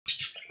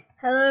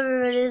Hello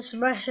everybody, this is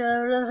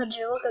Marshall. Welcome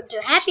to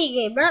a happy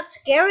game, not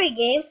scary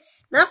game,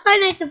 not Five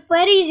Nights at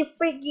Freddy's, you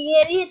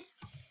freaking idiots.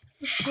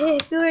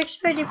 If you were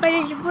expecting Five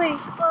Nights at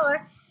Freddy's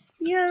 4,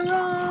 you're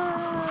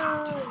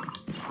wrong.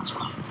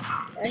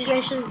 Actually,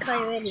 I shouldn't call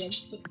you idiot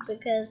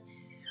because,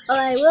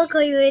 I will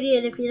call you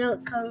idiot if you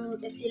don't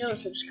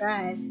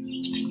subscribe.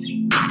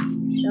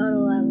 No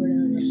one will ever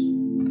know this.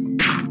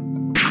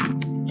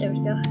 There we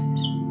go.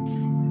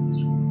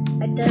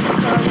 I done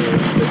call you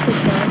stupid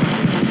dog.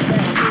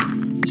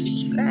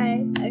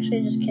 Subscribe.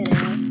 Actually, just kidding.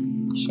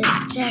 You should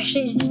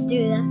actually just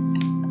do that.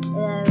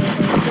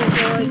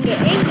 People will get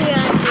angry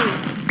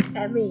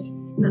at me,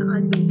 not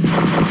on me.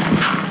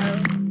 How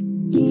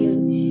do you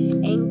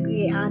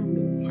angry on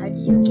me? How do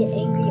you get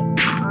angry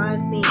on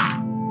me?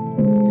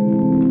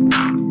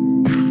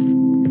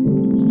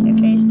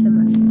 Staircase to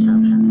my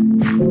top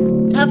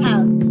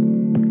house.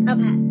 Top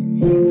hat.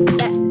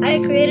 That I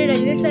created a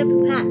new type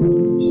of hat.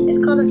 It's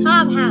called a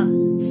top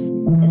house.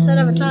 Instead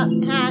of a top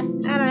hat,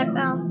 and I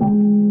fell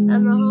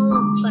down the hole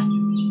of place.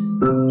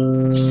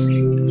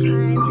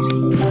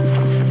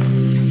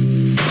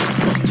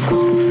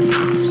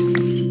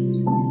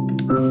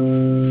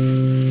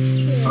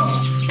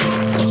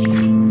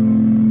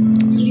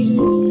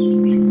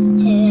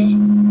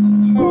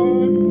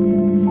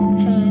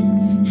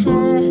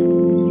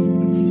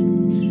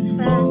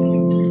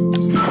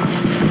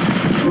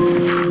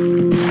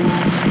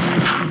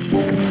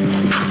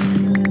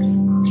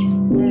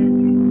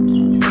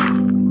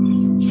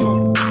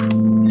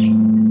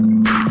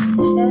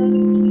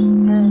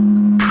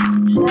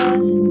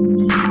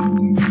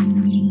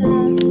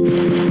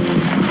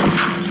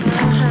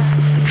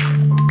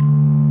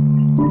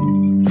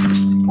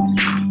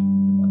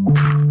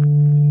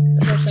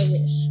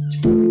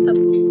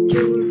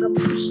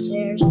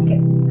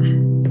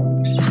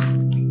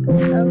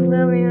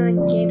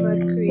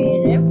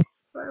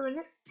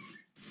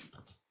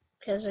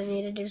 Because I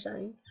need to do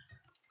something.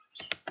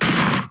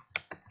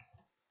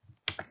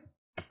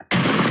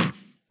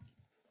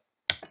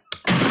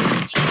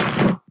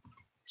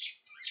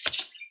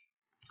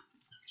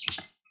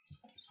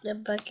 A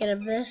bucket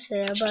of this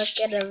and a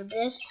bucket of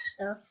this,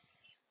 so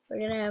we're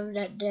gonna have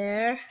that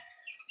there.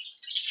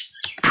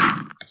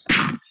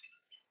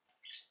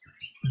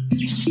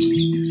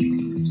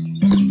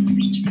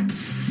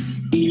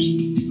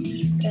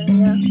 There we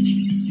go.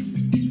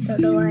 Don't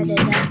know why I did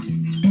that.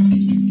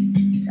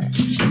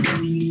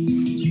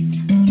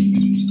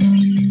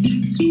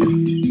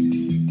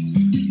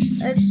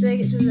 Let's make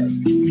it to the.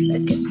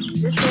 Okay,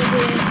 this will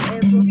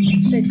be able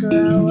to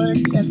grow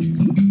once I do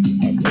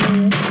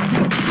this.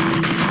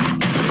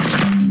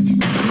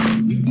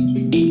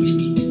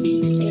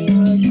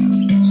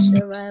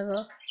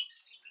 Survival.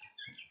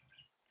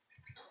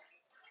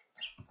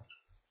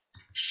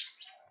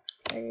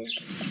 I need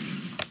to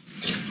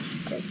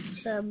take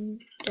some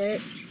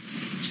dirt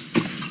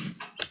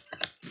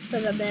for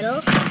the middle.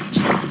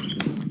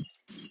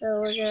 So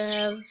we're gonna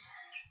have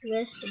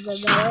this in the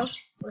middle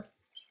with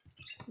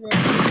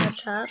this on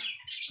top,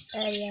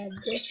 and then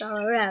this all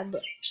around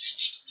it.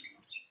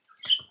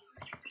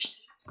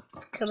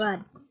 Come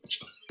on.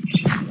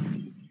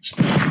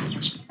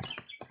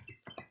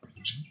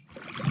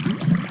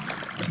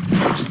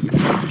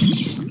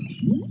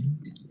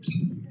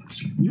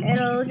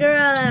 It'll grow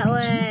that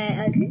way.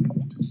 Okay.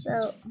 So,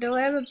 do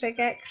I have a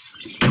pickaxe?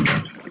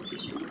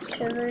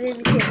 Because I need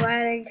to keep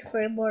mining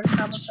for more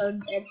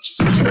cobblestone. And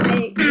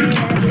I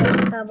have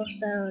this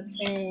cobblestone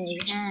thing.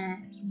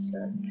 So,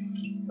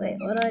 wait,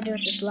 what do I do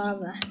with this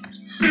lava?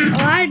 Oh,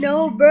 I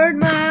know, burn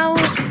my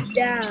house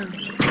down.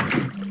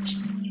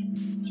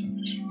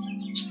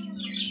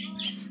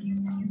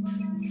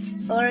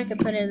 Or I can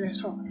put it in this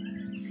hole.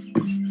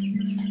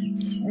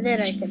 And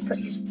then I can put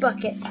this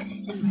bucket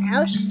in my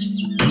house,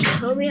 my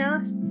homie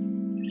house.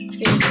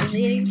 Because he's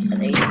eating, so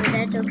they eat the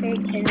dental cake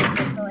and it's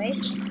a toy.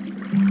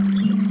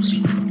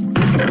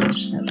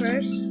 At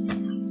first.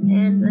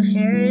 And the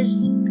hair is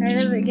kind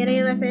of getting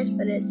in my face,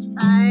 but it's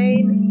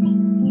fine.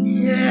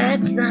 Yeah,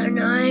 it's not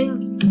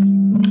annoying.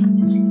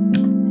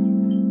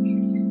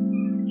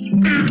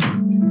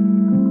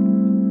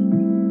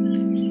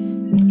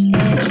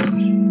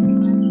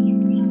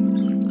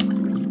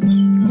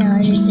 Now I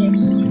need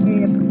this. I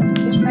need to put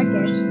this back in.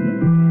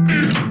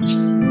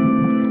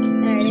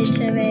 I need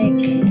to make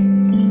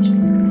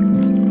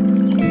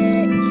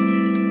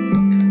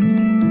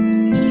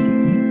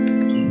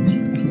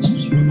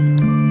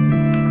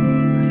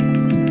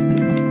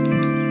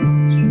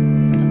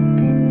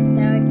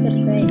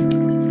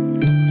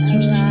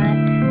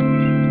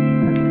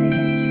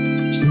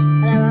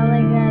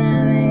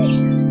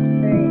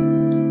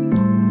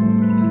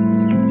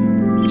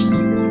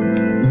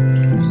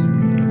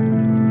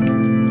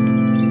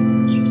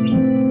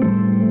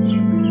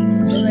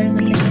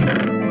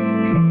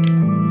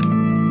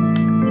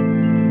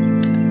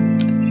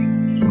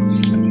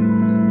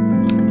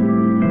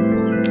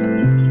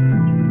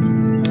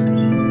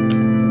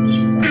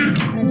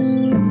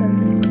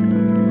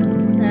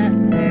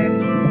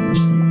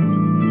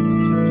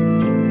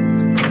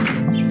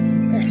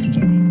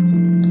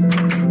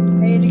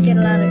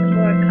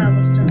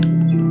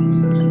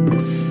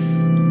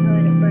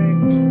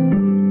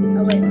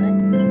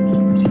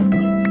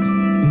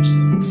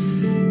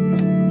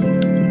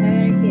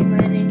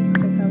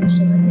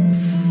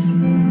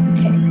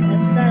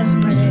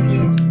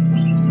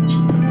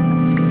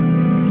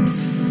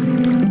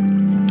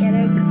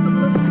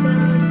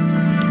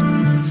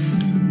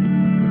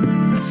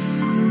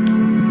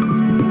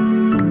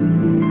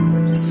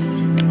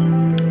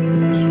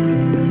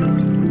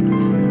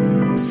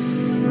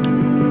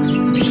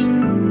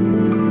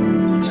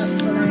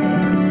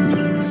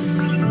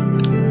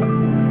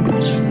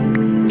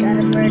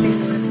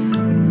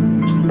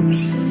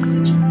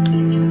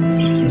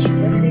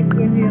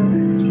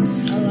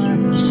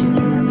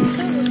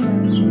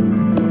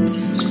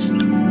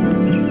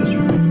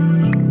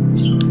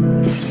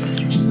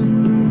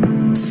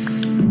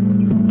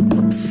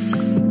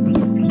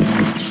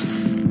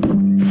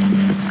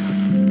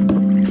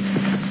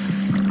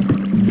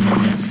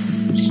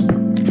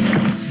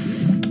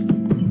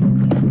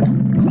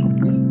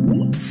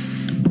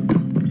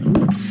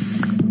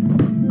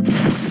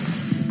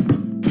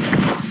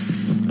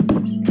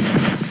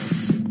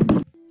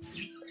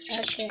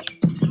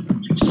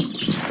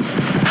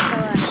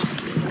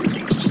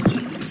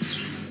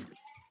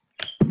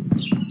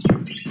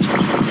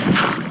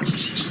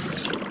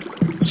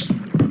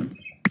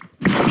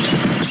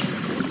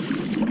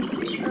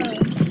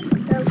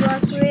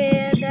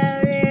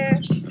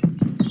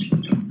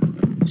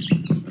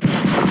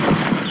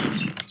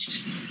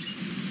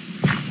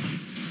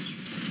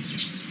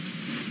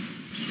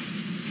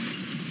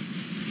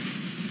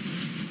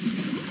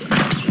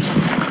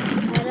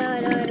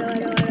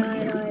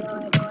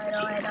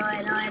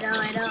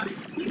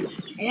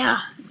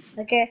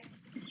Okay,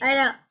 I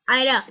know.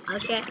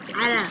 Okay,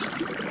 I know.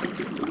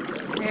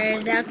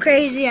 There's that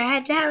crazy. I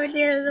had to have it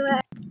this way.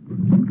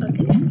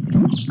 Okay.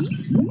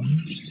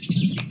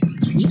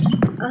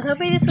 I was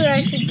hoping this would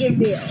actually give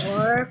me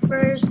ore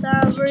for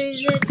some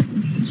reason.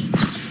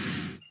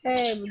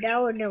 Hey, but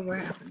that would never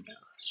happen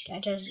though.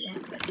 That doesn't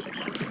happen.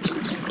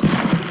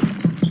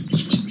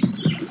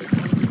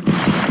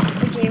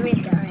 It gave me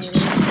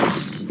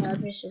diamonds. That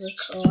would be super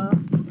cool.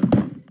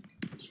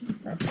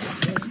 But that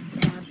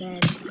doesn't happen.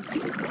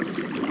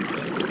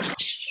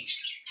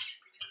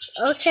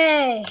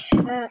 Okay.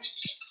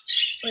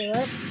 Wait,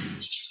 what?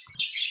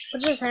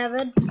 What just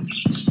happened?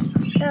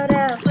 Oh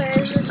no,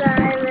 where's the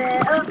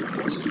diamond?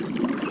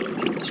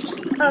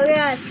 Oh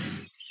god.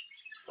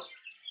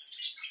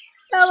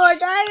 No more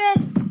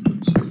diamond!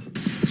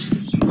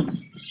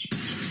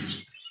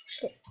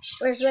 Okay,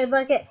 where's my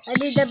bucket? I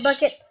need that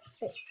bucket.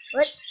 Wait,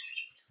 what?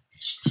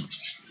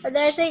 And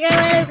I think I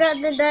might have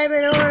gotten the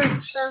diamond ore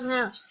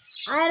somehow.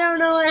 I don't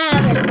know what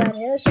happened, but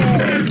okay. As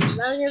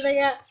long as I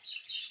got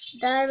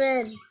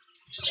diamond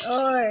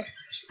ore.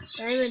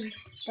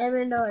 Diamond ore.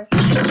 Diamond ore.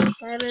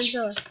 Diamond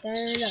ore.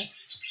 Okay.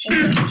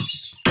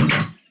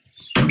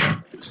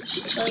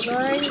 So we're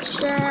going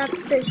to have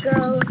to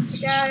go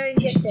down and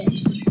get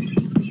this.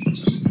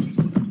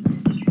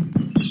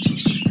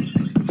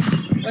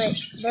 Wait,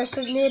 this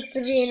needs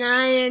to be an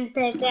iron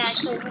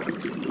pickaxe.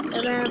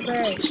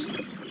 Remember.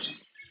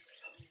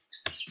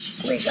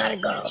 We gotta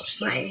go.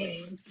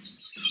 Mining.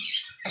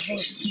 I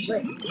think.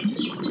 Wait.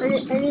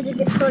 I need to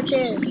get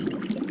torches.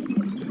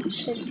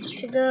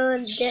 To go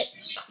and get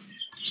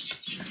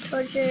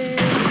torches.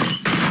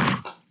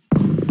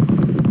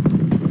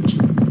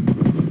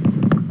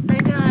 I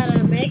know how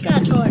to make a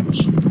torch.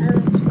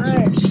 I'm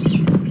smart.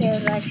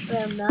 Because actually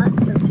I'm not.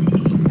 Because I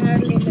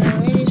hardly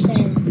know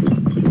anything.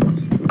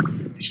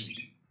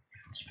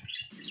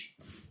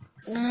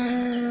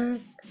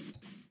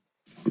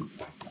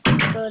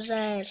 Go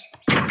inside.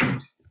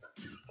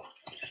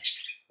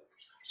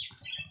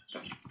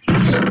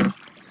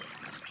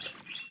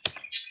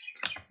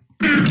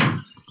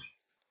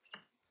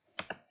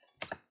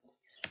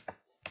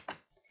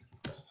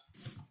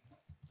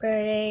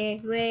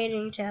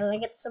 Waiting till I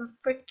get some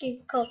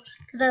freaking coal.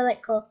 Because I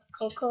like coal.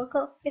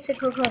 Coal. I said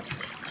coal. Coal.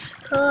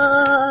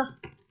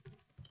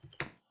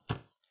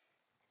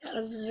 That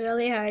was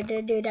really hard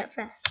to do that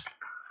fast.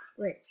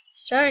 Wait,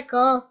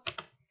 charcoal.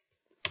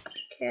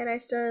 Can I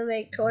still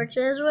make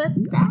torches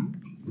with that?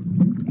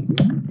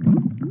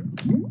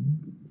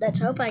 Let's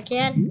hope I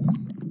can.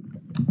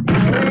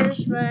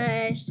 Where's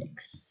my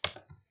sticks?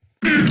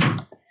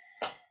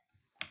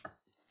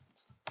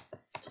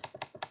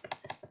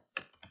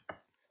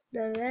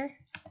 They're there?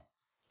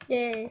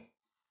 Yay.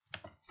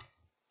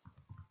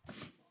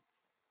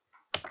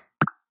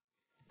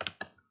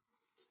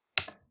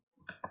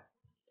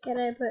 Can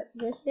I put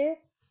this here?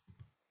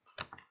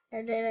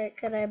 And then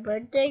can I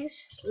burn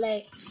things?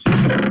 Like,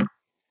 oh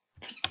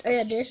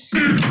yeah, this.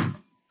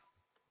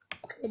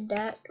 Could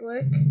that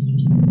work?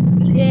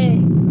 Yay.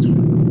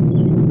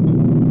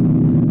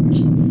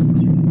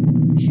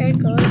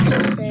 Charcoal is the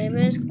same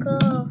as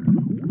coal.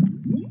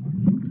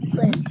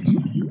 Flint.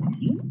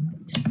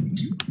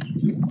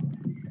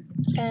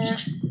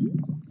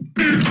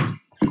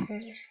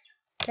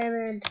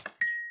 Diamond.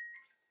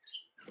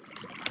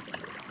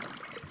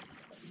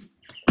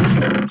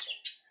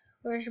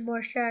 Where's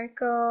more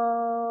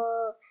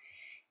charcoal?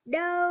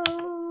 No.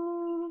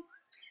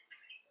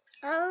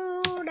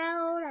 Oh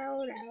no.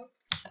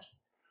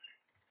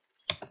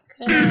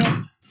 Okay.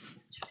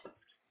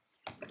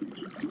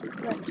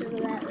 Let's do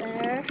that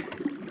there.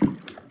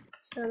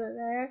 So that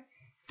there.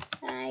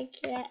 I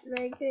can't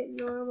make it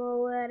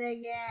normal wood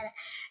again.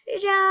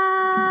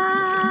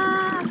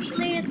 Yeah!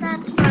 Actually,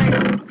 that's fine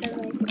because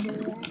I can do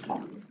that.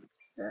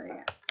 So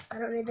yeah, I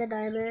don't need the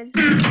diamond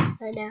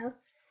right now.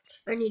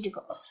 I need to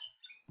go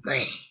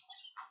mining.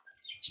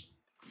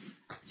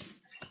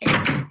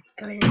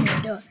 Come in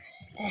the door.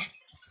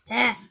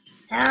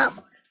 Help!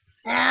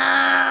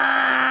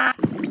 I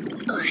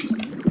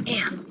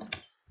am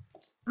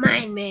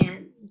Mine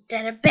Man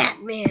instead of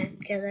Batman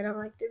because I don't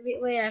like to be.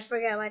 Wait, I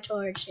forgot my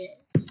torch.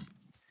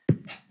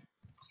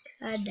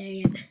 God dang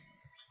it.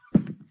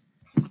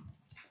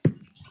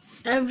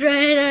 I'm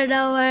trying to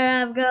know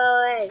where I'm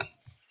going.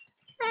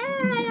 I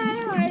don't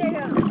know where to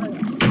go. Okay.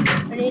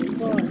 I need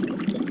more.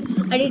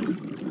 I need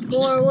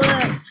more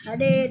wood. I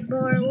need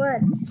more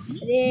wood.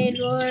 I need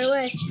more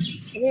wood.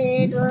 I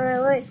need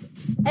more wood.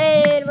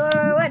 I need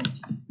more wood.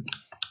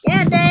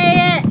 Yeah,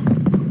 dang it.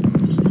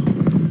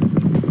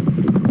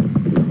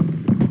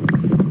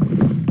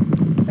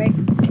 Frick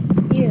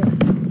you.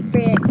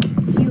 Frick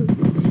you.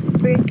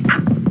 Frick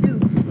you.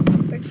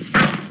 Frick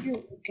you.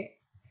 Okay.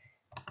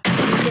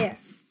 There.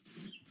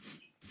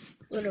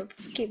 I'm gonna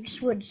keep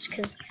these woods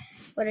because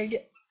what I do.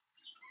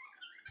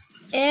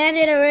 And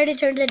it already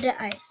turned into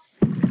ice.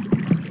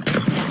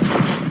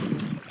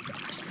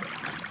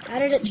 How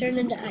did it turn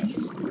into ice?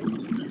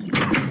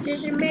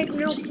 Doesn't make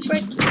no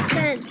freaking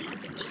sense.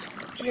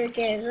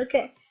 Okay,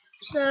 okay.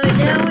 So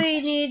now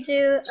we need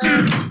to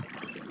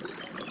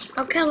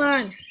Oh, come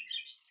on.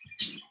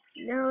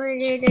 Now we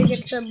need to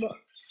get some more.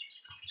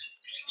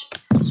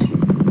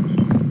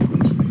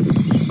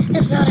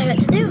 That's not what I meant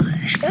to do.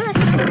 That's not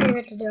what I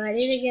meant to do. I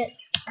need to get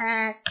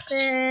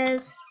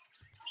axes.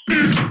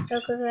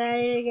 So quickly,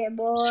 I need to get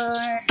more.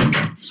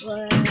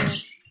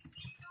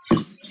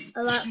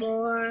 A lot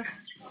more.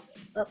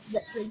 Oh,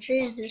 the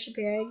tree's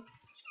disappearing.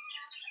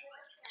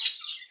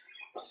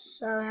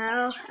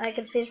 Somehow, I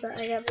can see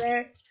something up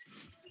there.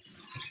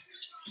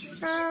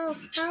 Oh,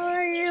 how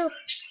are you?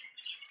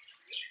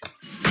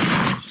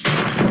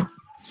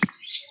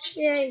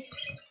 Yay.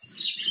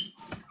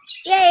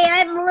 Yay,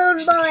 I'm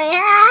Balloon Boy.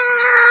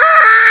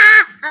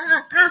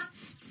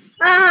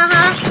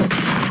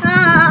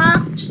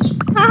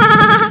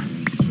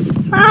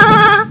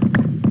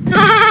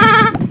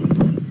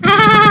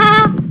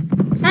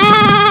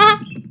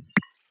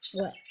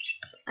 What?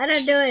 I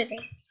don't do anything.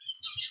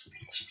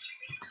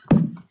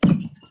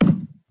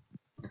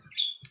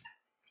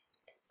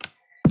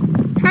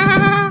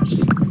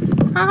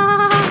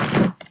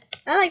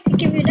 I like to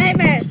give you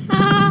nightmares.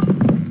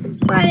 It's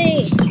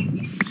funny.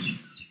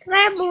 Cause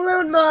I'm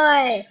Balloon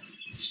Boy.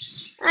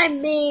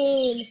 I'm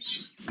mean.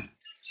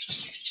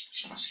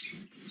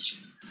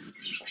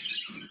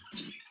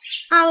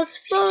 I was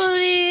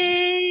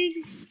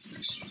floating.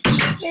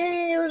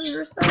 It was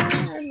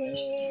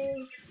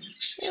responding.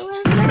 It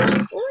was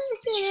not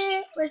working.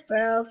 It was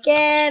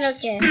broken.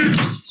 Okay.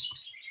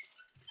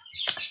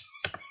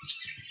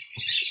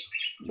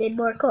 Need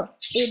more coal.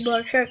 Need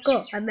more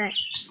charcoal. I meant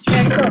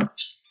charcoal.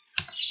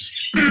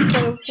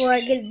 So before I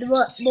get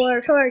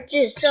more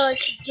torches, so I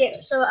could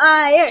get some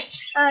iron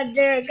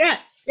underground.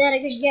 Then I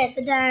could get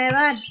the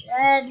diamonds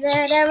and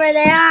then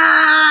everything.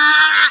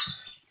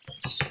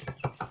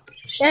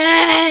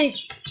 Dang!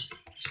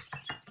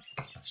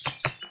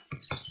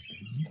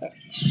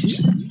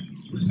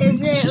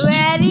 Is it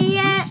ready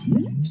yet?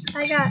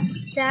 I got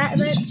that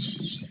much.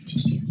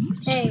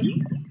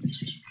 Hey,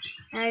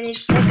 I need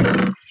six.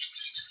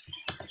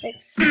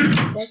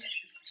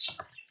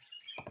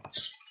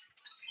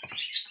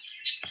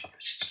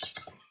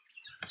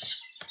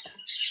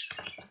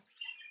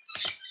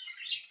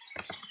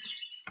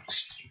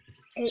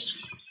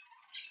 Eight.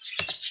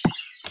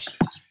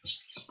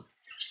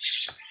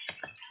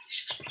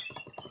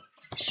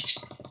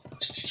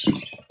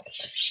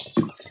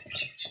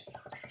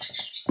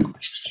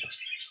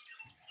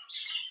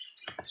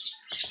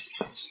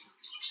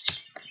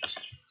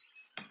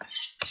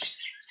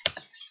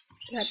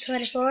 Got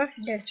 24.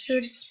 There's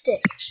 2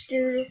 sticks.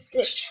 Do the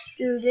sticks.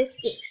 Do the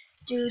sticks.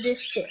 Do the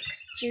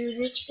sticks. Do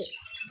the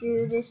sticks.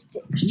 Do the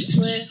sticks.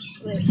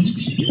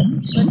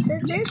 What's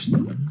in this?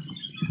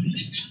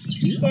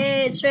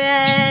 It's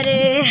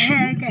ready.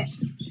 Okay.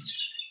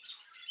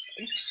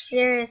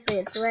 Seriously,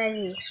 it's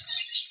ready.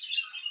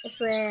 It's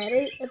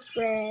ready. It's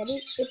ready.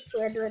 It's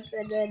ready. It's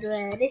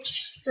ready.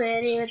 It's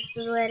ready. It's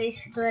ready.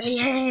 It's ready.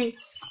 Hey.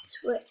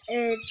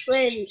 It's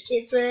ready.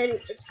 It's ready.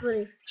 It's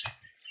ready.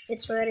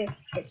 It's ready.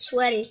 It's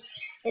sweaty.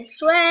 It's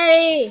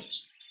sweaty.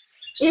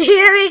 You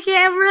hear me,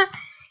 camera?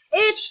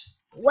 It's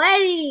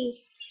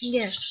sweaty.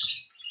 Yeah.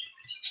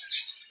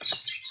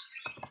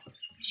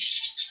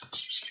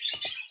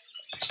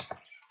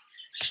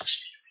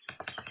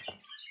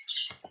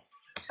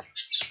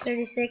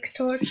 "36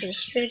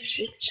 torches.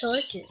 36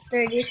 torches.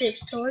 36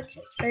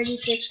 torches.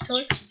 36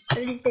 torches.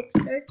 36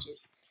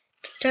 torches.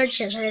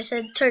 Torches. I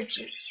said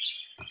torches.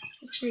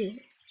 Let's see.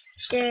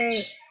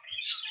 Yay.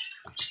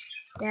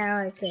 Now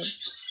I can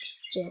just.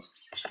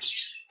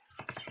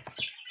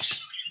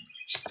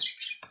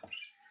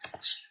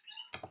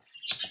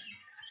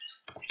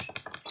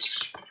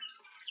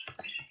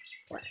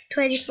 What?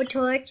 24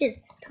 torches.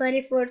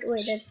 24.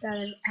 Wait, that's not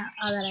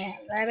all that I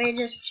have. Let me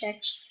just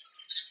check.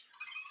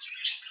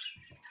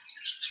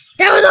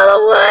 That was all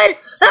the wood!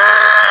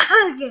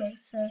 Ah! Okay,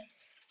 so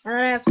now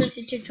that I have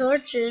 52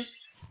 torches,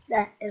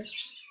 that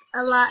is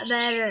a lot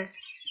better.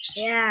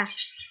 Yeah.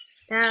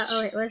 Now,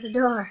 oh wait, where's the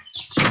door?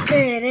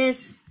 Here it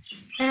is.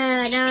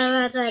 Now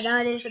I'm outside. Now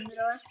I need to shut the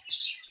door.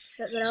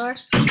 Shut the door.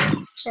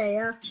 There you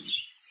go.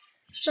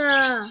 So,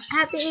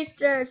 happy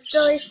Easter. It's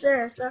still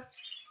Easter. So,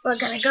 we're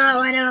gonna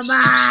go into a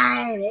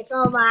mine. It's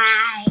all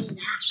mine.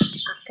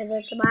 Because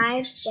it's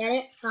mine. Get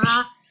it?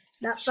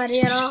 Not funny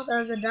at all. That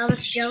was the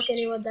dumbest joke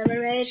anyone's ever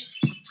made.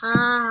 Ha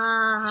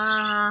ha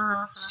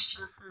ha ha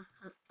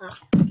ha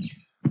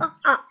ha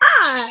ha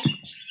ha.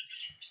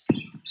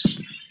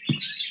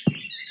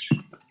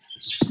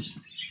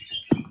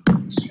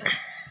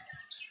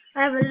 I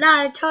have a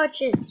lot of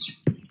torches.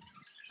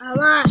 A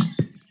lot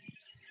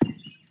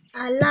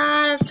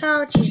of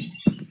torches.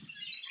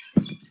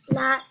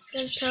 Lots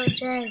of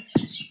torches.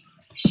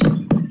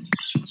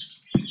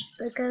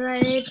 Because I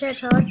need to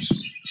torch.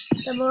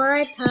 The more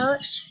I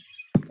torch,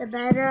 the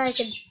better I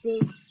can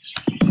see.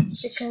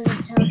 Because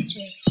of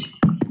torches.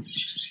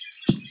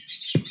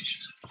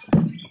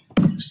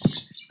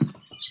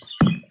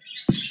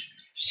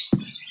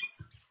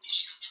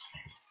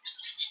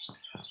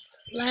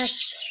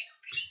 Let's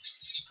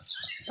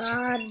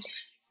spawn.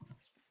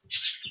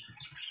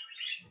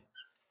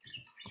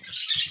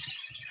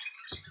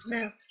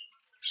 No.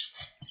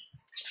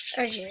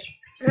 Okay.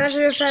 I'm not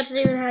sure if that's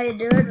even how you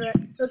do it, but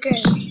okay.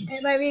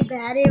 It might be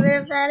bad even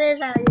if that is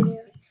how you do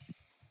it.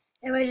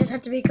 It might just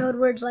have to be code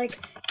words like,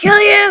 kill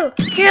you!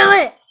 Kill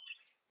it!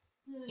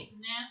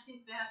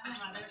 Nasty's bathroom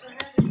I've ever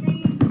had to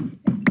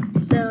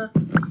clean. So,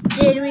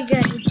 then we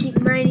got to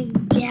keep mining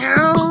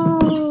down.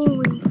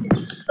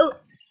 Oh,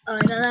 I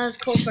thought that was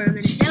cool for a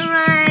minute. Never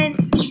mind.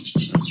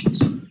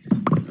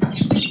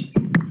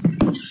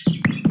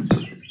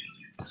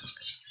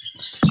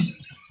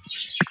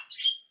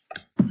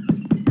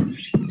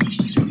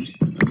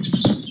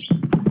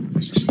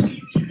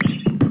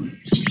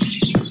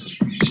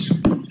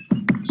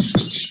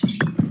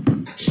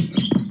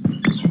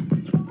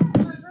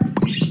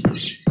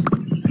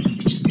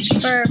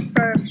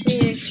 For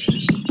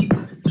fish.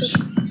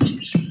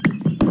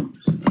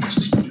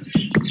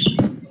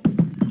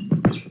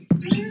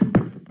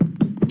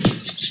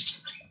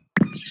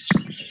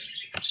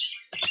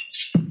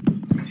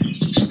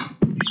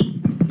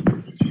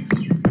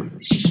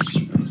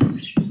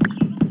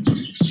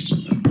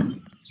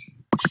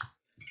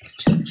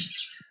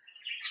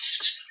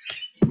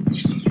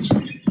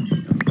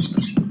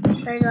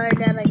 They're going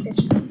down like this.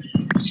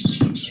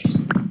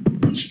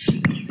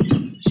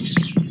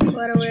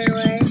 What a weird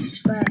way,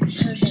 but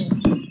okay.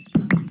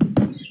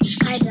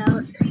 I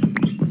don't.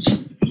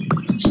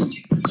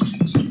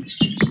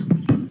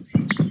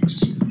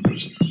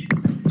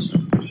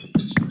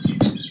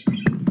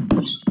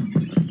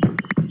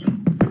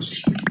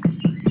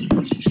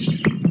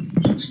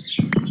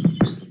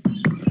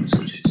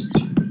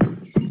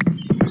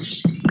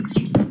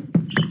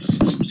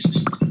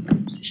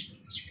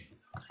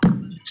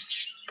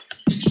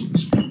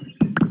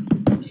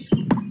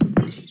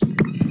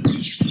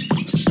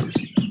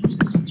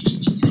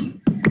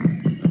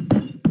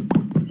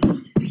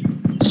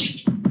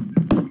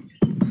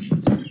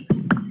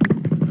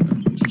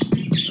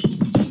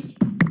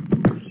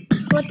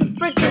 What the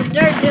frick is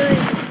dirt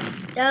doing?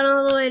 Down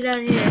all the way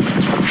down here.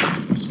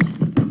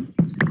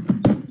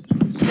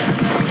 It's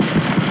not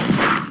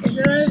right. It's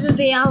supposed to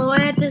be all the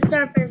way at the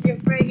surface, you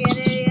friggin'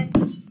 idiot.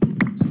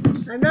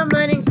 I'm not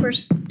mining for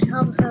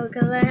cobblestone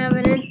because I have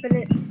an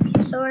infinite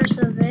source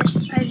of it.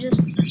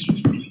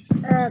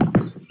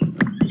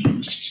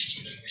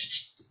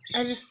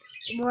 I just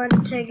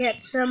wanted to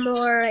get some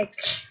more like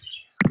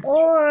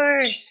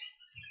ores.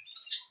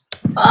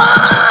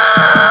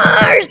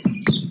 Ores!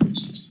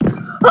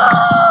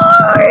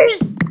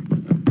 Ores!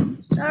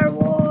 Star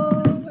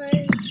Wars!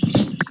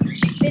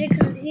 Phoenix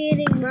is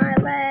eating my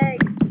leg.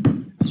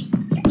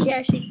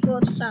 Yeah, she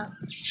won't stop.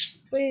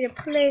 We need to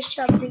place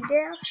something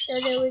down so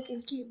that we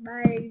can keep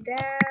mining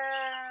down.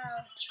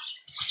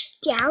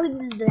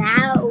 Down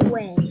that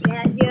way.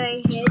 Now your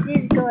head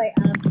is going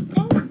up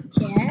and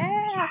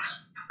down.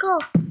 Go.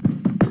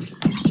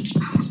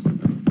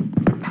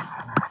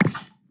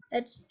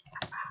 That's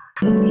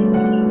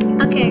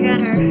okay, I got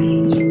her.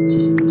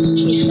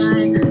 She's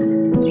fine.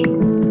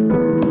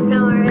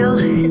 Don't worry, I'll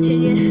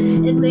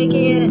continue in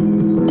making it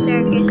a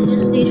staircase. I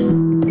just need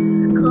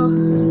coal.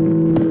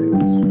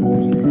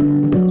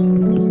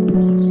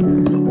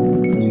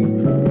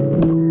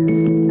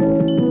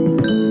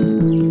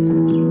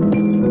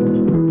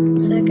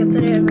 So I can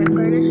put it in my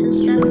furnace and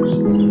stuff.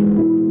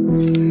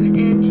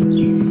 And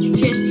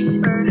just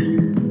for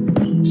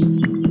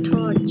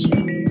torch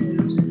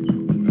reasons.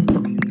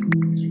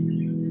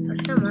 Oh,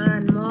 come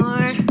on,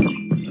 more.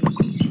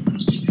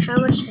 How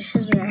much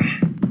is there?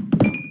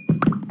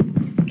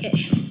 Okay,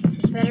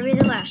 this better be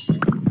the last one.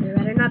 There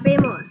better not be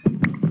more.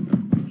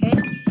 Okay,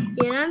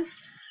 you done?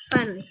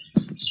 Finally.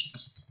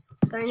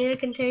 So I need to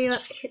continue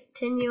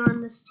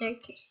on the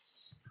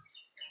staircase.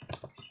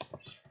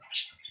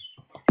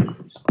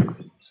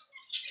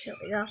 Here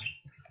we go.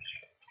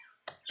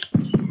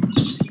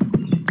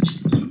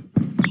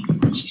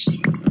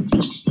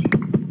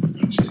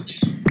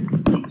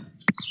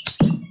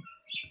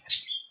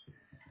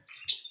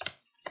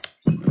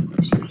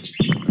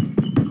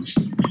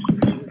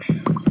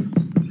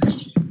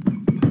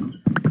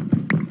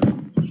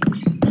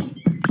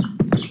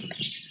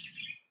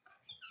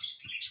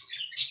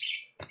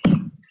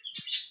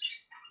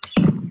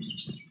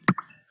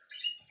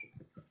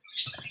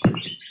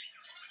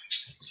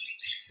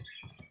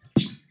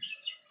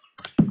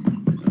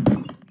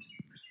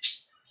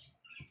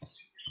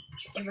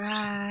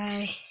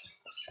 Goodbye.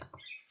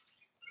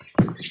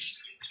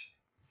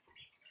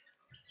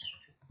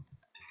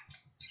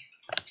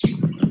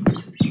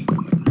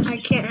 I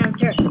can't have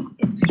dirt.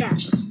 It's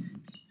bad.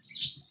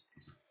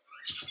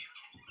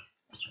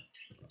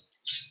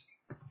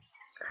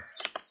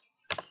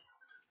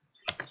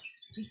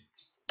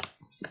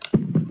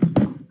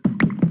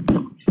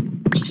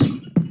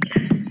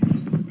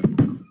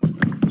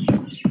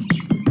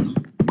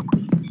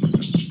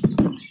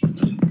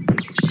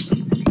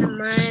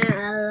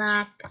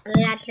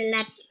 A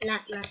lot.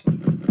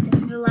 This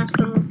is the last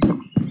one.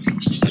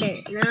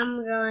 Okay, now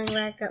I'm going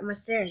back up my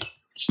stairs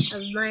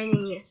of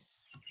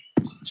miningness,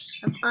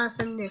 of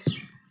awesomeness.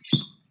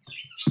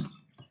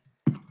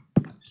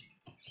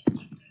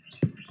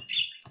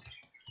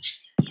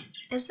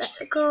 Is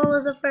that coal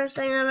was the first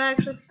thing I've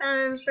actually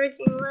found in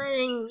freaking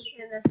mining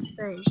in this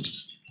thing.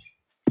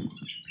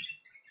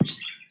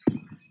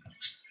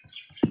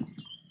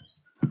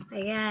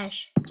 My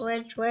gosh,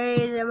 which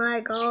ways am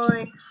I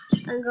going?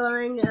 I'm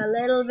going a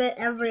little bit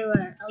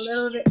everywhere. A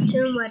little bit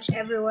too much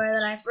everywhere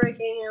that I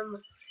freaking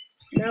am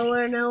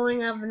nowhere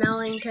knowing of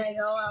knowing to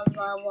go up,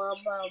 blah, blah,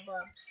 blah,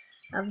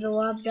 blah. Of the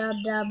wub, dub,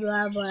 dub,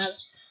 blah, blah.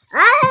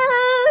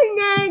 Oh,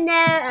 no,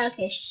 no.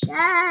 Okay,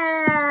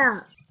 shut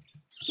up.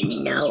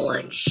 No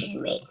one should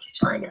make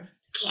fun of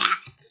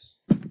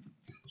cats.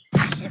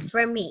 Except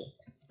for me.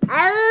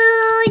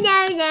 Oh,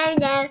 no, no,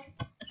 no.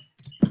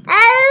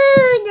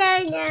 Oh,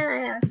 no, no.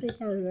 I actually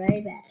sound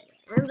very bad at it.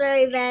 I'm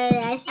very bad at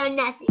it. I sound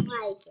nothing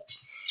like it.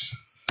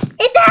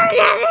 It sounds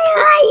nothing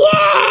like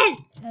it!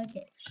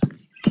 Okay.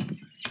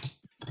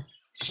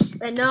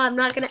 But no, I'm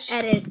not going to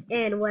edit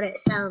in what it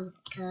sounds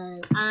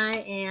because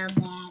I am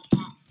bad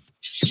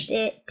at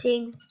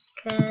editing.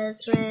 Because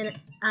when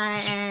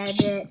I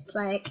edit,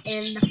 like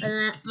in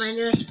the my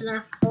newest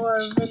FNAF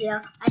 4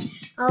 video,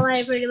 all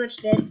I pretty much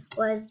did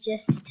was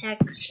just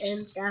text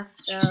and stuff.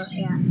 So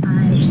yeah,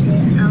 I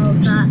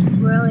got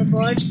really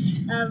bored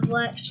of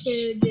what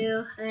to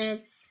do,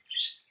 and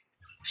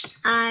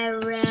I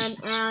ran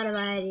out of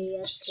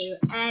ideas to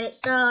edit.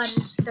 So I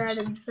just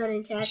started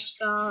putting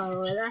text all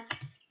over the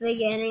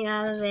beginning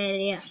of the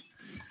video.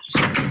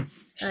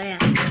 So yeah,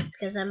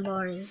 because I'm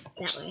boring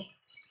that way.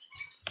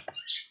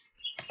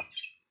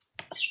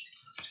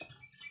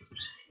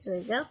 Here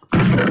we go.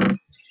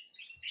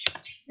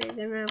 We're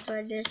gonna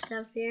put this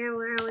stuff here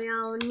where we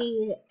all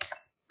need it.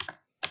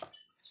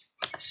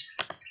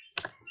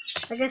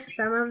 I guess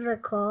some of the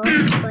coal,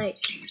 like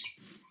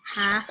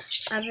half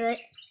of it,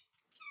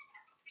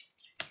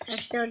 I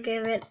still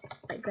give it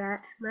like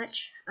that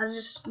much. I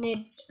just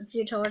need a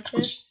few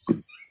torches.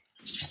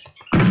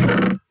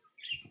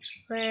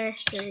 Where?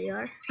 There you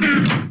are.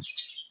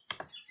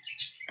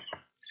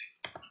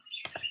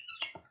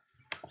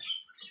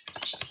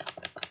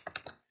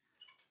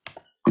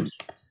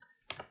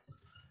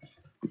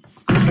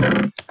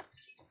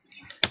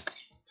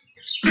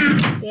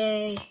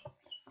 Yay.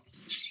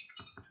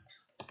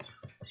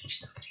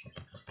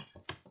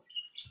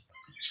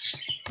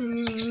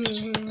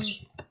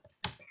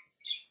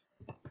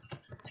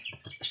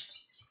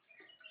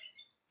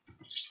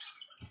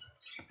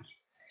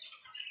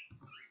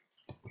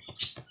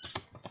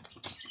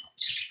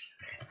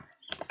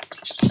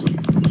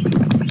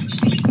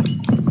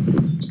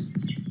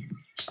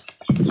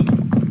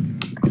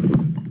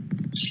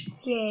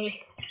 Yay.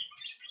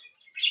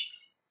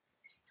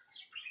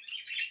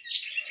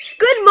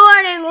 Good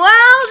morning, world!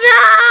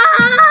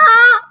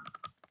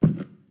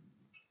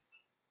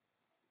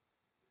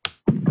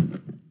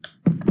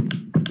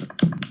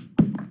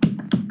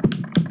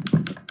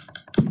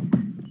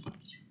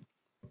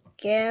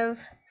 Give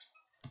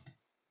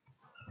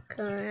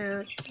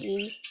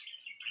karaoke.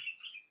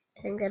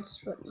 I think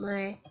that's what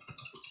my,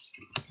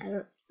 I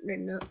don't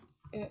know.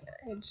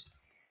 It's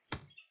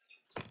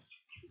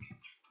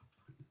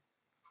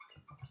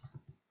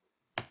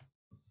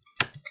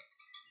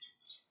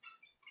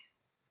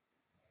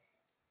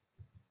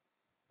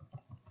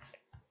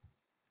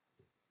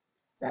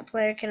that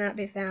player cannot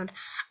be found.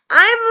 I'm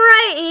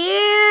right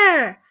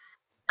here!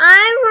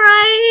 I'm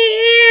right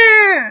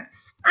here!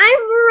 I'm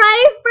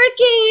right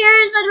freaking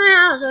here inside my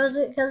house. Or is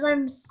it because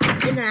I'm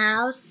in the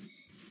house?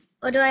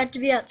 Or do I have to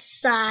be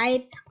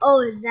outside? Oh,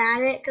 is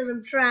that it? Because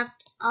I'm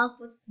trapped up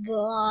with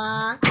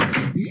blocks.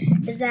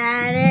 Is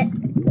that it?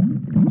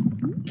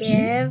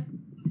 Give.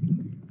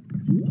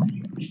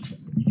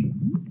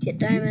 Get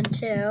diamond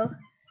 2.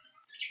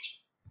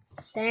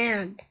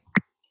 Sand.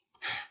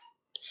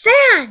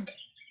 Sand!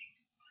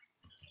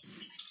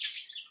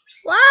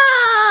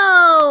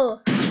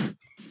 Wow!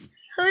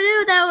 Who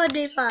knew that would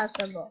be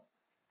possible?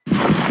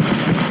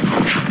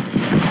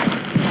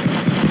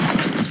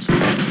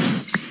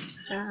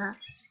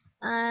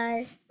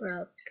 I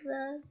broke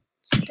the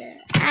stair.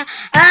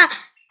 Ah!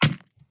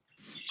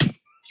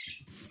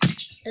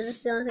 Is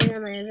this the only thing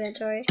in my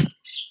inventory?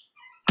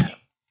 Oh.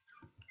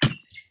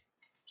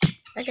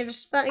 I can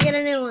just get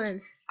a new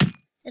one.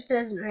 This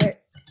doesn't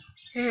hurt.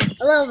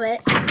 A little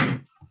bit.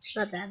 It's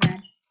not that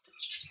bad.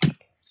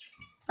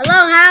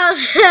 Hello,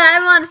 house!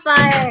 I'm on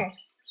fire!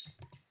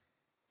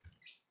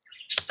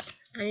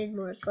 I need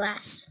more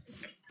glass.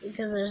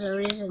 Because there's a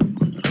reason.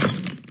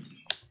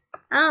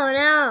 Oh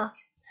no!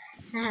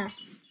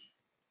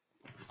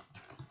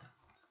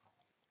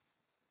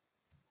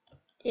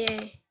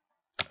 Yay.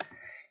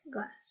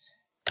 Glass.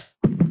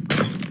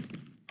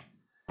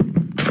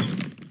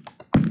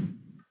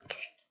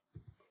 Okay.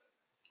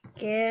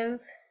 Give.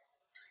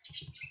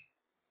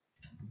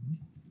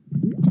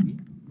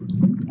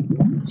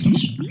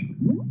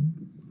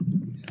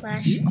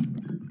 Slash.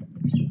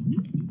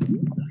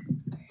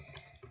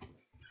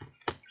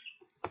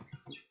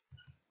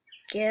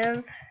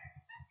 Give.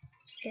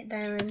 Get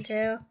diamond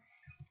 2.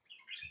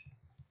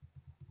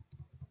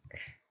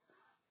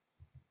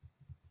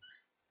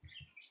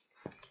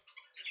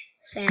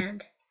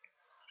 Sand.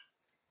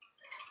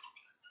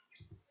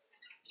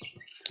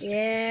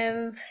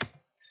 Give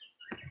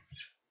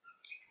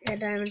a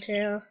diamond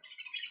material.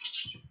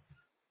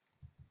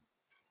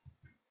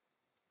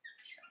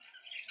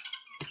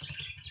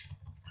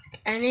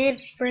 I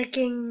need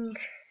freaking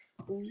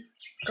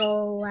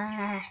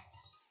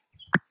glass.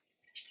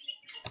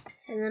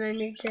 And then I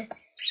need to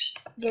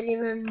get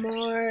even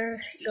more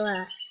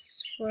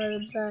glass for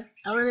the,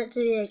 I want it to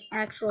be an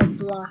actual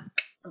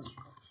block. Oh,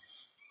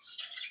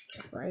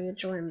 before I get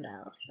joined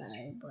out that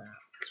I broke.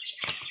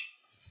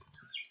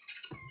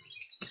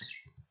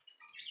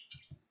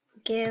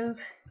 Give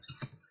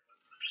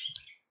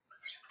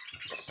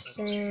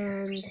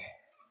sand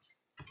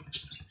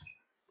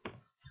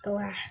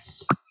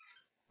glass.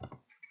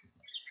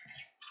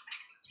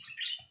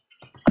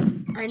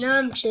 I know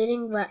I'm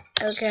cheating, but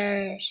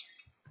okay,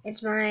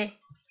 it's my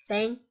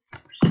thing.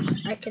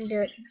 I can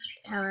do it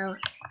how I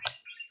want.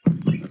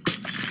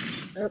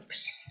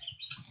 Oops.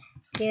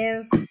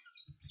 Give.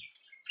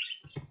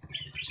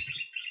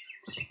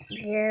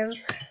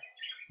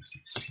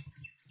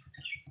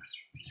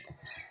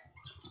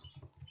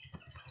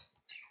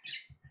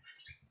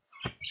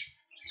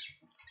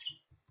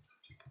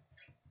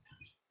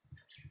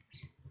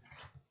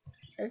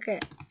 Okay,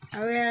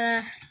 I'm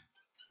gonna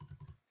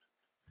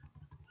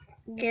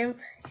give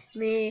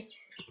me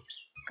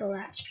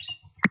glass.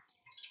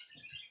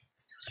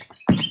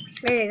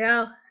 There you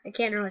go. I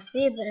can't really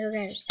see it, but who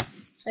cares?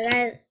 So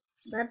guys,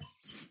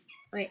 let's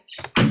wait.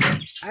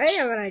 I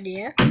have an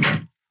idea.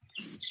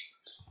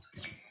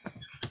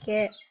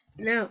 God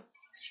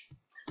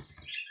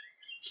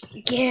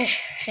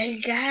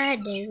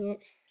dang it.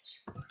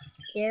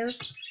 Give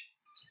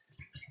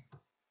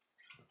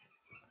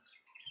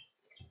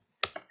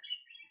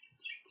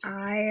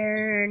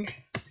iron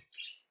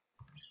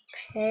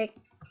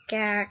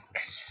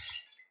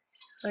pickaxe.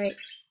 Wait.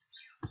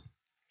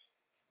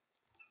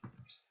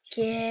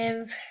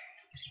 Give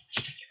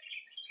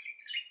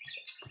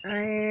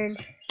iron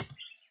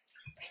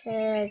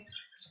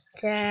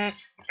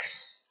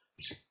pickaxe.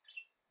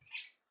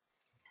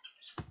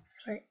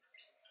 Wait.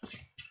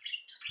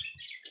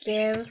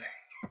 Give.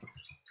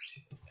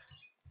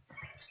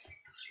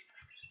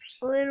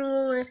 When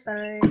will I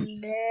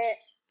find it?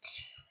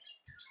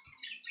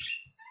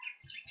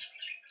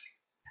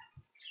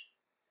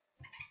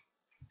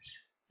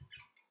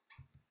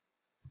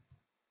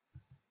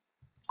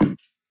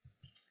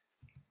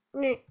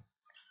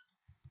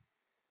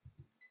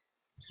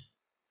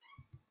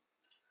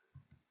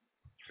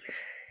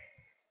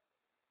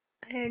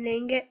 Iron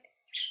ingot.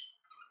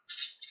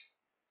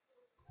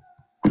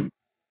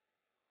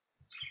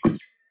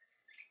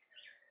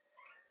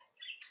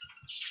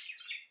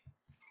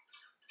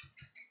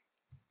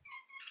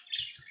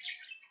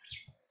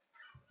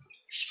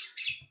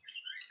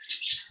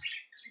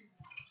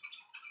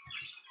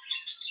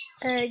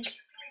 Egg.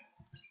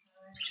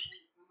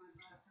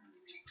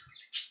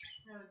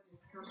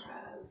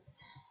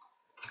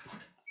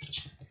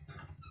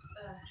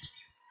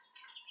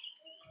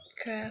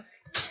 Craft.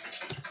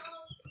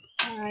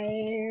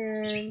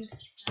 Iron.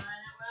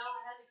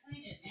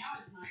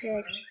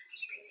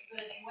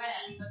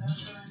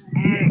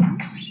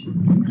 Pickaxe.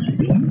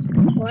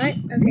 What?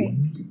 Okay.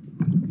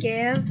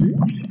 Give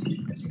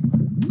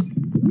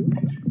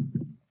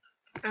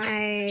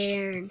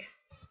iron.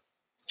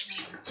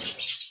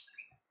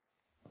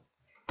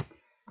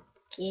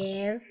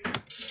 Give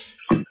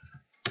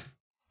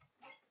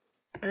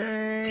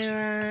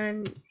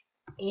iron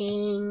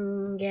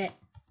ingot.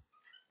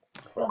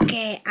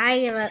 Okay, I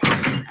give up.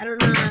 I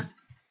don't know how to,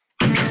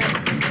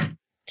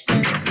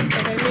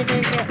 but I need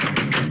to get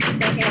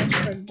pickaxe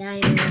for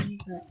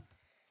diamond, but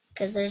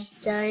because there's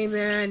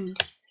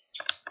diamond.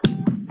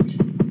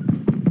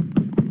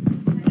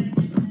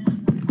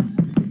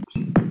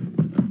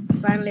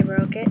 Finally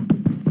broke it.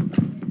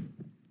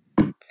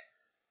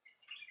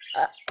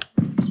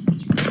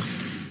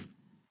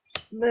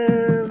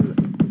 Boom.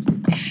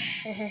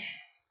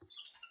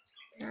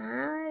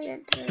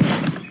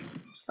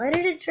 Why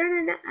did it turn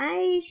into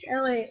ice?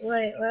 Oh wait,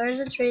 where's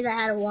the tree that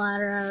had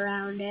water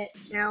around it?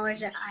 Now where's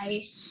the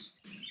ice?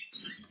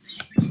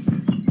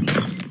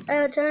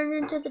 Oh, it turned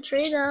into the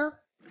tree though.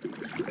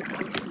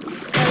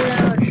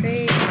 Hello,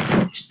 tree.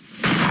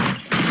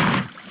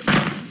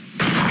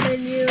 Can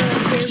you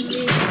give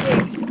me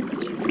stick?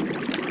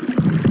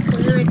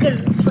 Because then I could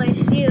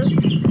replace you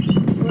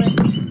with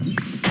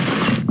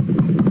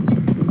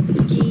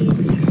the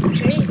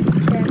tree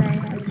that I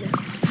have now.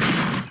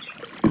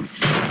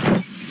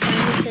 I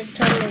need to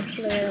totally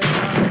clear it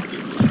all.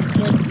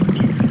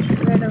 Get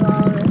rid of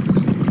all this.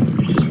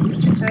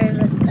 Sorry,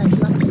 but that's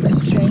left of this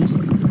tree.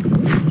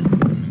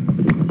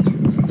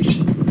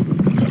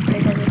 Get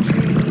rid of the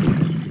tree.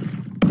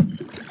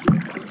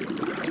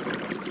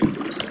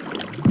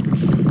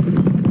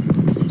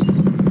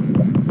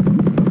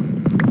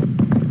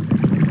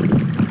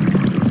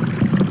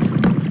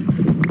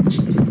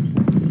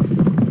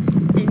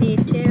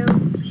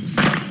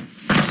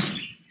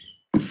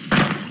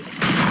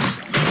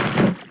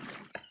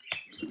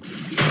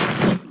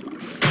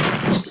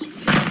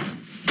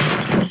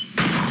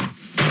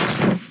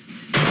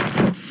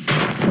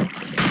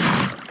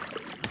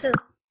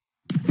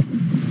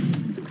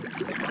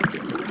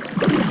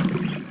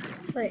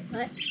 Wait,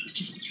 what?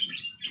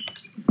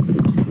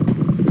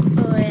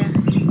 Oh yeah.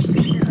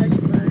 That was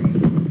mine.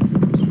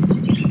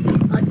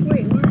 Like,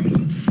 wait, what?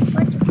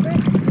 What the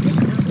frick? This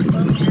is not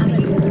supposed to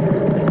happen.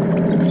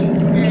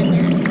 And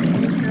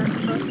this is not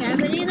supposed to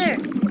happen either.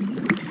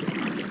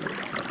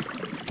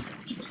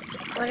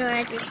 What do I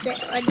have to say?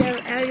 How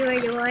do I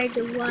do? Why? At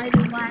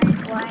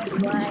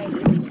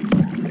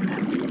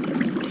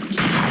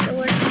the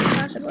worst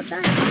possible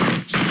time.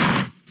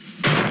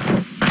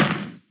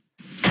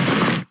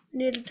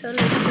 Need to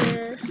totally clear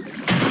this.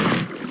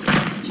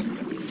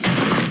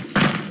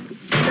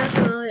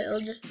 Nothing wrong,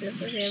 it'll just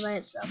disappear by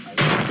itself like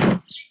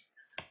that.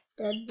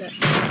 Dead but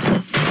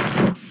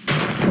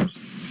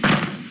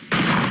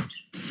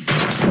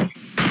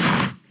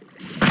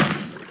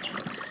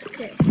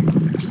okay.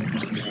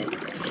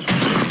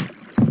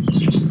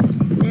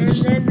 And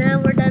then now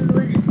we're done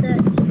with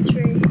that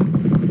tree.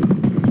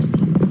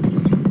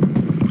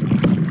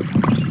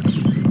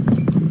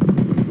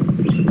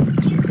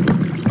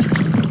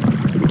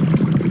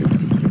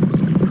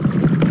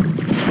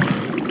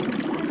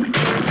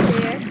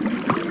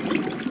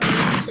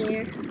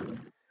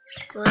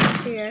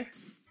 One's here.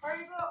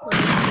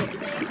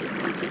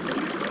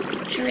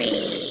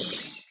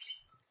 Trees.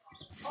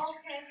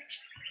 Okay.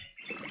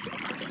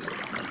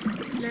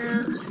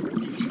 Now.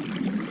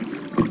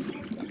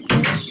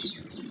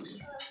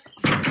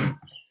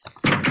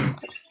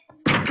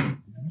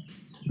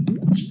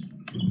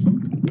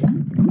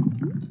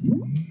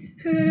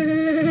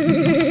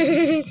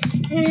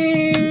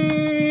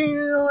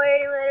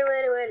 Wait.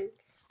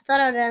 I thought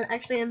I would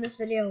actually end this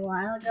video a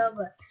while ago,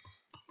 but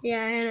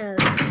yeah, I know.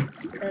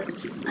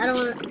 Because I don't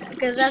want to.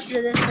 Because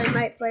after this, I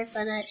might play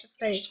Five Nights at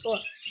Freddy's 4.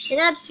 And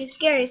that's too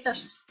scary, so.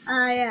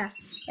 Yeah.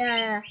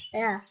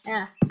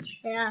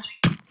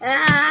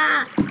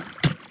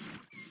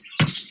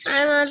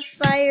 I'm on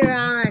fire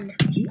on.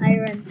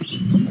 Iron.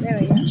 There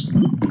we go.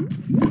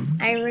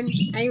 Iron.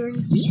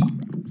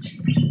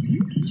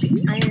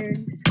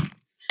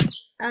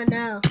 Oh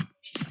no.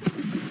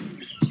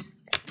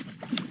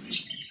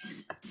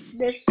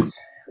 This is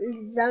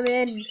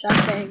in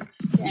something.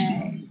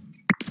 Okay.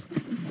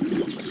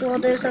 So we'll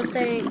do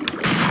something.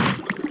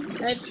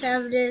 Let's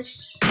have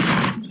this.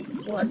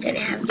 We're gonna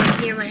have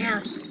this near my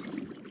house.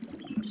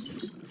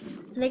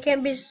 And it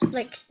can't be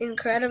like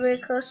incredibly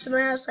close to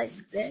my house like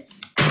this.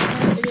 It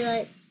has to be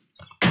like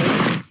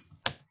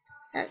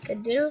that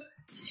could do.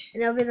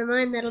 And it'll be the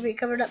mine that'll be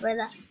covered up by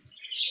that.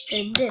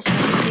 And this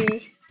has to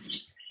be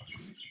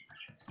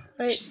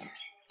right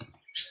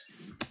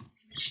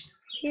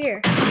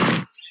here.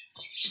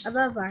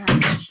 Above our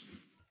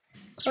house.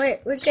 Wait,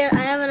 I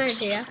have an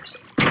idea.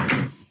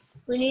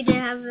 We need to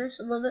have this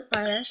a little bit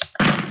farther.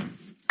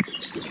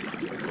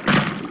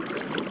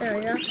 There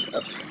we go.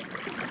 Oops.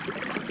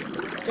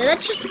 Did that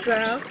just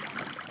grow?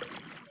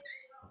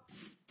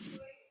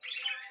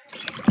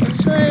 This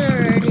would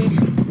already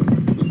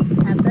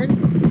happen.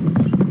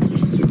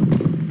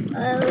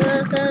 Well, if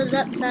it goes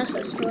that fast,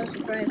 that's more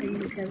surprising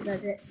because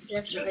that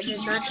definitely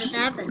did not just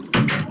happen.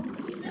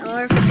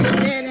 Or if it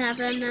did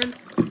happen, then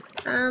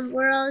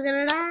we're all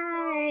gonna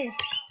die.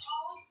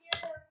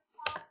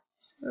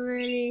 So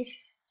many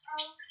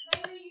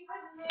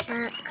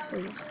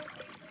axes.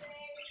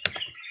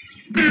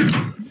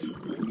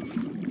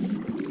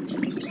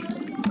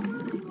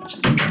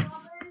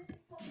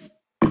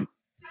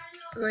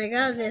 Oh my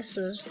god, this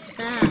was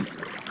fast.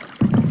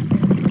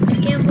 I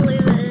can't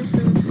believe that this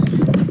was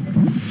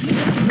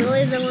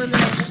really the one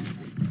that I just.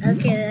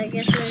 Okay, I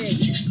guess I did.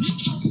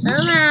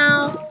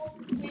 Somehow.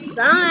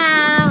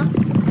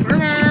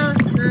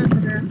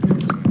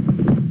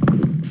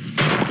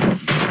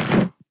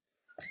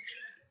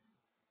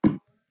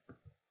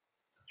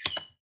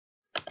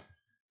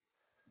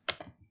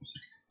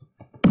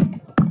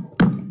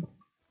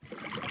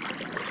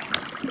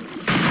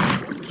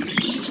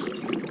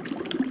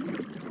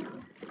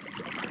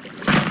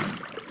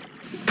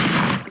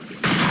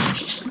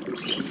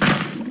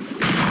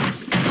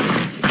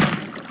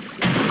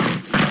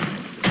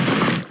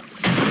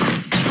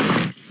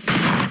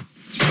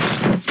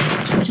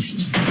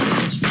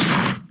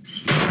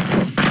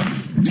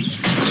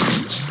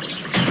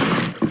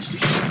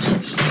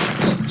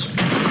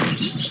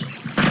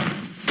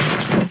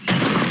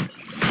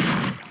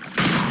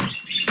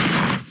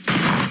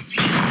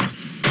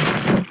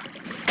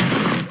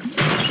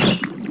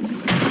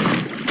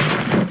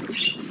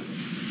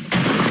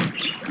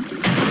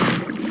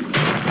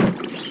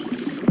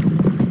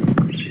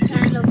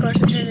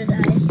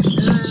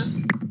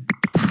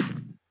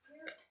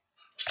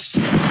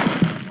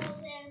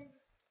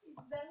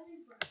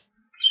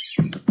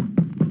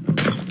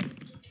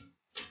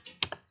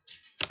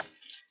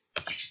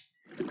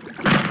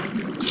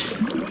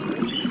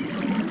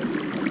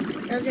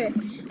 Okay,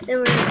 then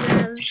we're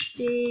gonna have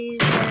these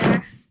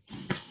there.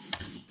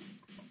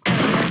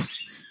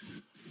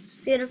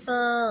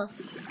 Beautiful.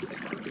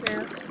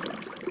 Now,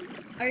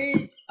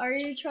 Are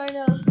you trying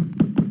to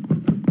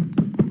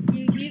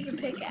use a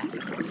pickaxe?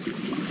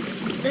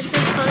 This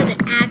is called an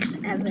axe,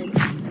 Evan.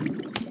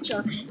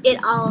 So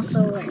it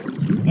also works.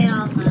 It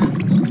also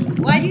happens.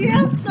 Why do you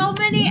have so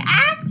many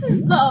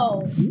axes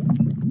though?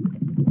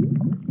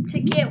 To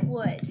get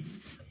wood.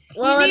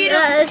 Well, need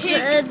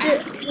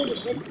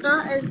it's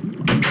not as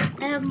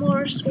I have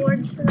more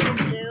swords than I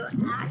do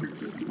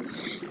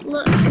axes.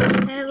 Look,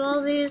 I have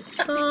all these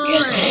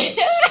swords.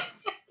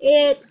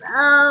 It's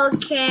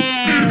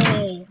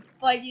okay.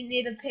 But you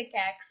need a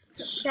pickaxe.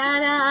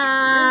 Shut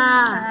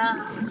up.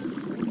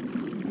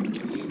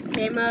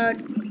 Game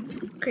mode,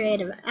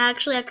 creative.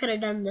 Actually, I could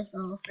have done this the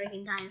whole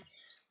freaking time.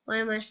 Why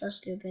am I so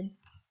stupid?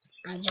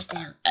 I just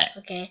am.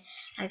 Okay,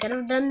 I could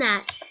have done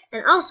that.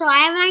 And also, I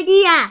have an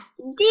idea.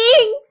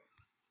 Ding,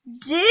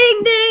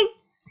 ding, ding.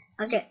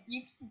 Okay,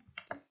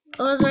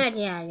 what was my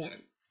idea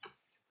again?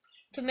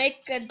 To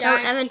make a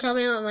diamond. Evan, tell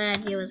me what my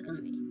idea was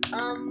gonna be.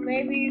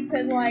 Maybe you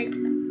could like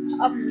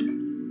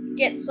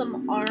get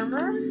some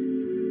armor.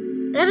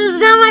 That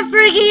was not my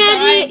freaking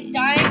idea.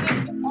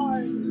 Diamond armor. I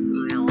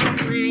don't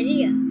want my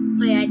idea.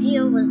 My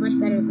idea was much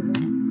better than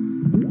that.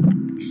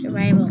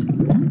 Survival.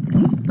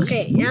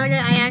 Okay, now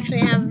that I actually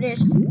have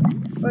this,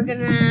 we're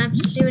gonna have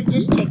to see what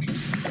this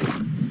takes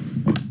us.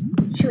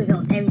 Here we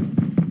go, Evan.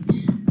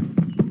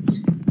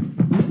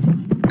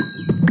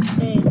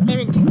 Okay,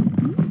 Evan.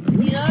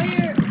 You know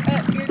you're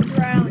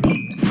drowning.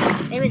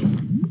 Evan.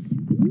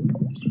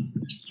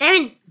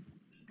 Evan.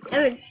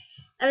 Evan.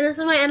 Evan, this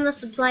is my endless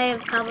supply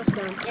of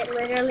cobblestone. It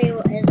literally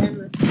is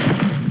endless.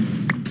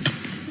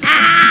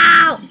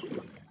 Ow!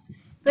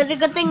 But the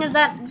good thing is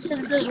that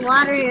since there's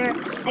water here,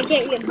 I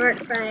can't get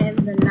burnt by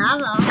the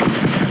lava.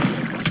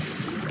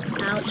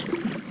 Ouch.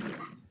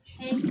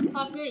 Hey,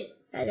 puppy.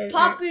 That didn't hurt.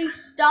 Puppy,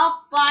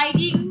 stop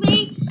biting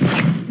me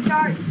and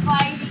start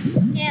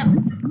biting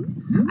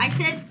him. I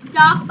said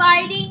stop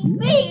biting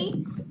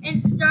me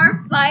and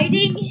start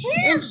biting him.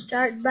 And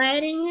start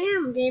biting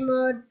him. Game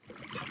mode.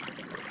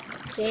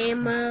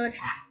 Game mode.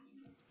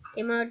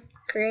 Game mode.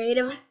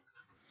 Creative.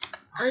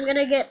 I'm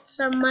gonna get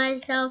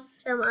myself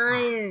some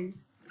iron.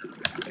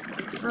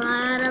 A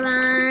lot of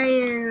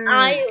iron.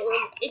 Ow!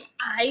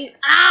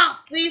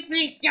 Please,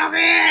 stop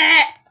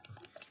it!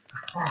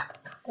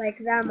 Like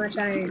that much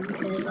iron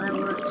because I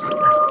want to.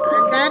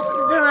 And that's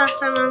the last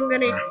time I'm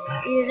gonna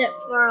use it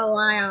for a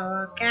while,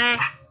 okay?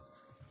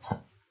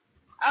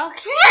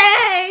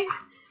 Okay!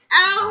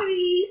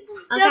 Owie!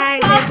 Okay,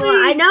 people,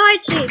 I know I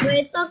cheat, but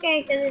it's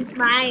okay because it's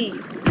my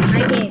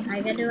game.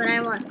 I can do what I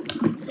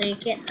want. So you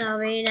can't tell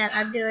me that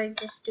I'm doing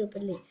this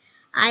stupidly.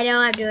 I know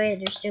I'm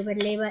doing it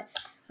stupidly, but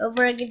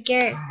over a good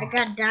guess. I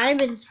got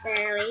diamonds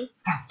fairly,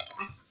 I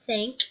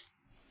think.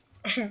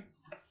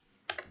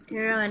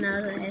 Everyone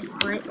knows at this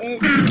point.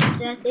 It's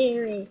just a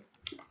theory.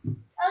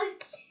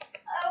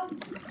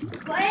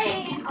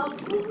 Wait!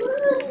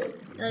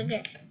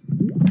 Okay.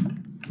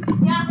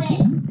 Stop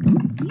it!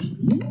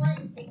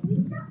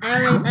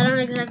 I don't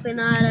exactly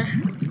know how to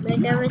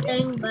make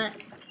everything, but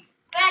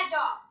Bad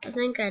job! I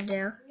think I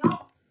do.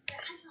 No.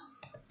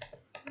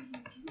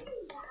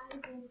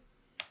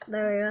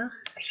 There we go.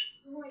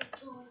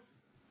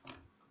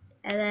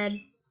 And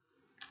then,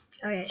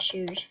 oh yeah,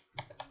 shoes.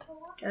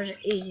 Those are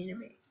easy to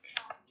make.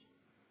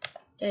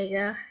 There you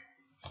go.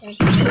 And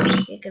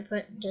you can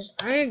put this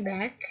iron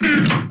back.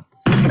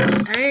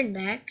 Iron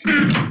back.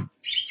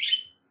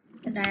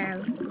 And I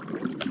have this.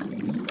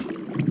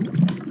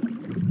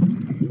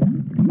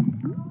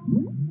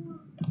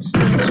 It's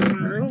not the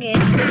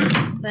strongest,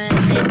 but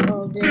it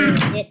will do.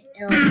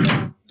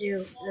 It'll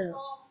do.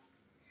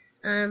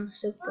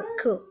 Super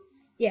cool.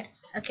 Yeah,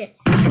 okay.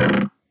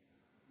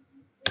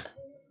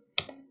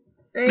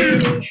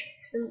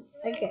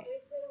 Okay.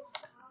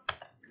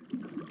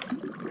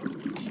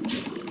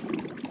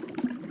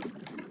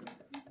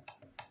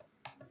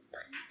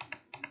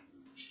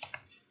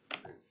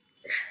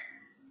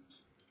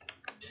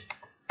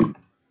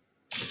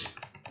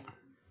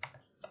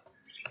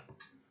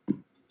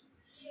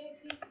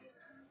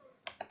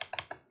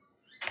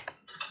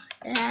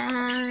 I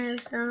have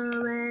so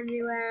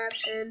many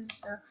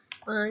weapons, so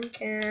one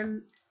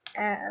can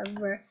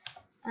ever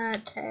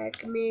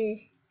attack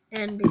me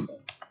and be safe.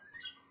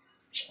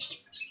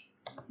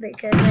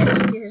 Because I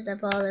just used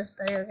up all this,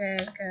 but who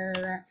cares, because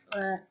that's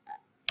what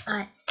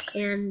I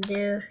can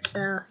do,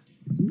 so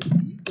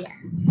yeah.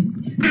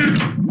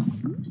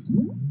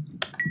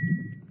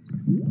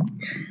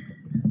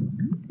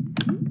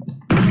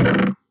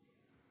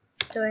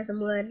 Do I have some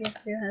wood? Yes, I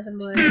do have some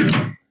wood.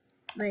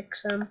 Make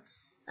some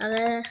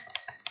other.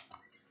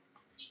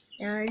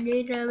 I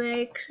need to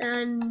make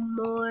some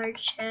more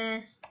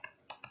chests.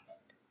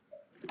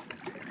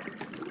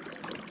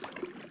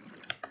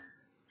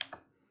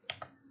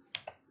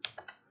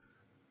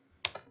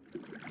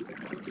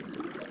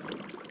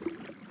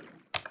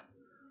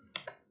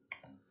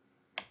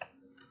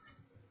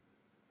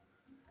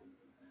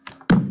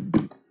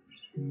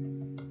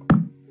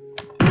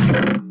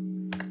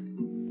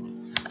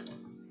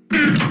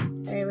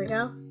 There we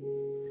go.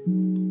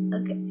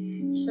 Okay,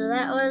 so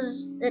that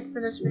was it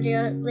for this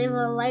video. Leave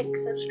a like,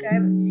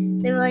 subscribe.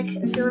 Leave a like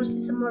if you want to see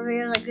some more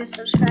videos like this.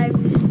 Subscribe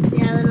if you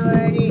haven't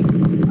already.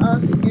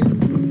 Also,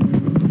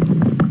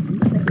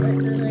 what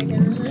was I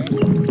gonna say?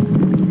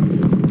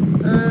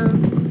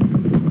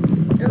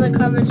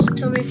 comments.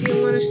 Tell me if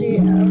you want to see,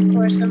 of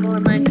course, some more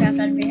Minecraft.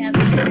 I'd be happy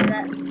to do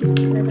that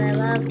because I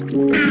love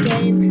this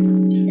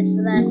game. It's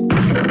the best.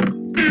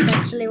 It's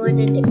actually one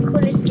of the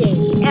coolest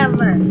games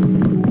ever.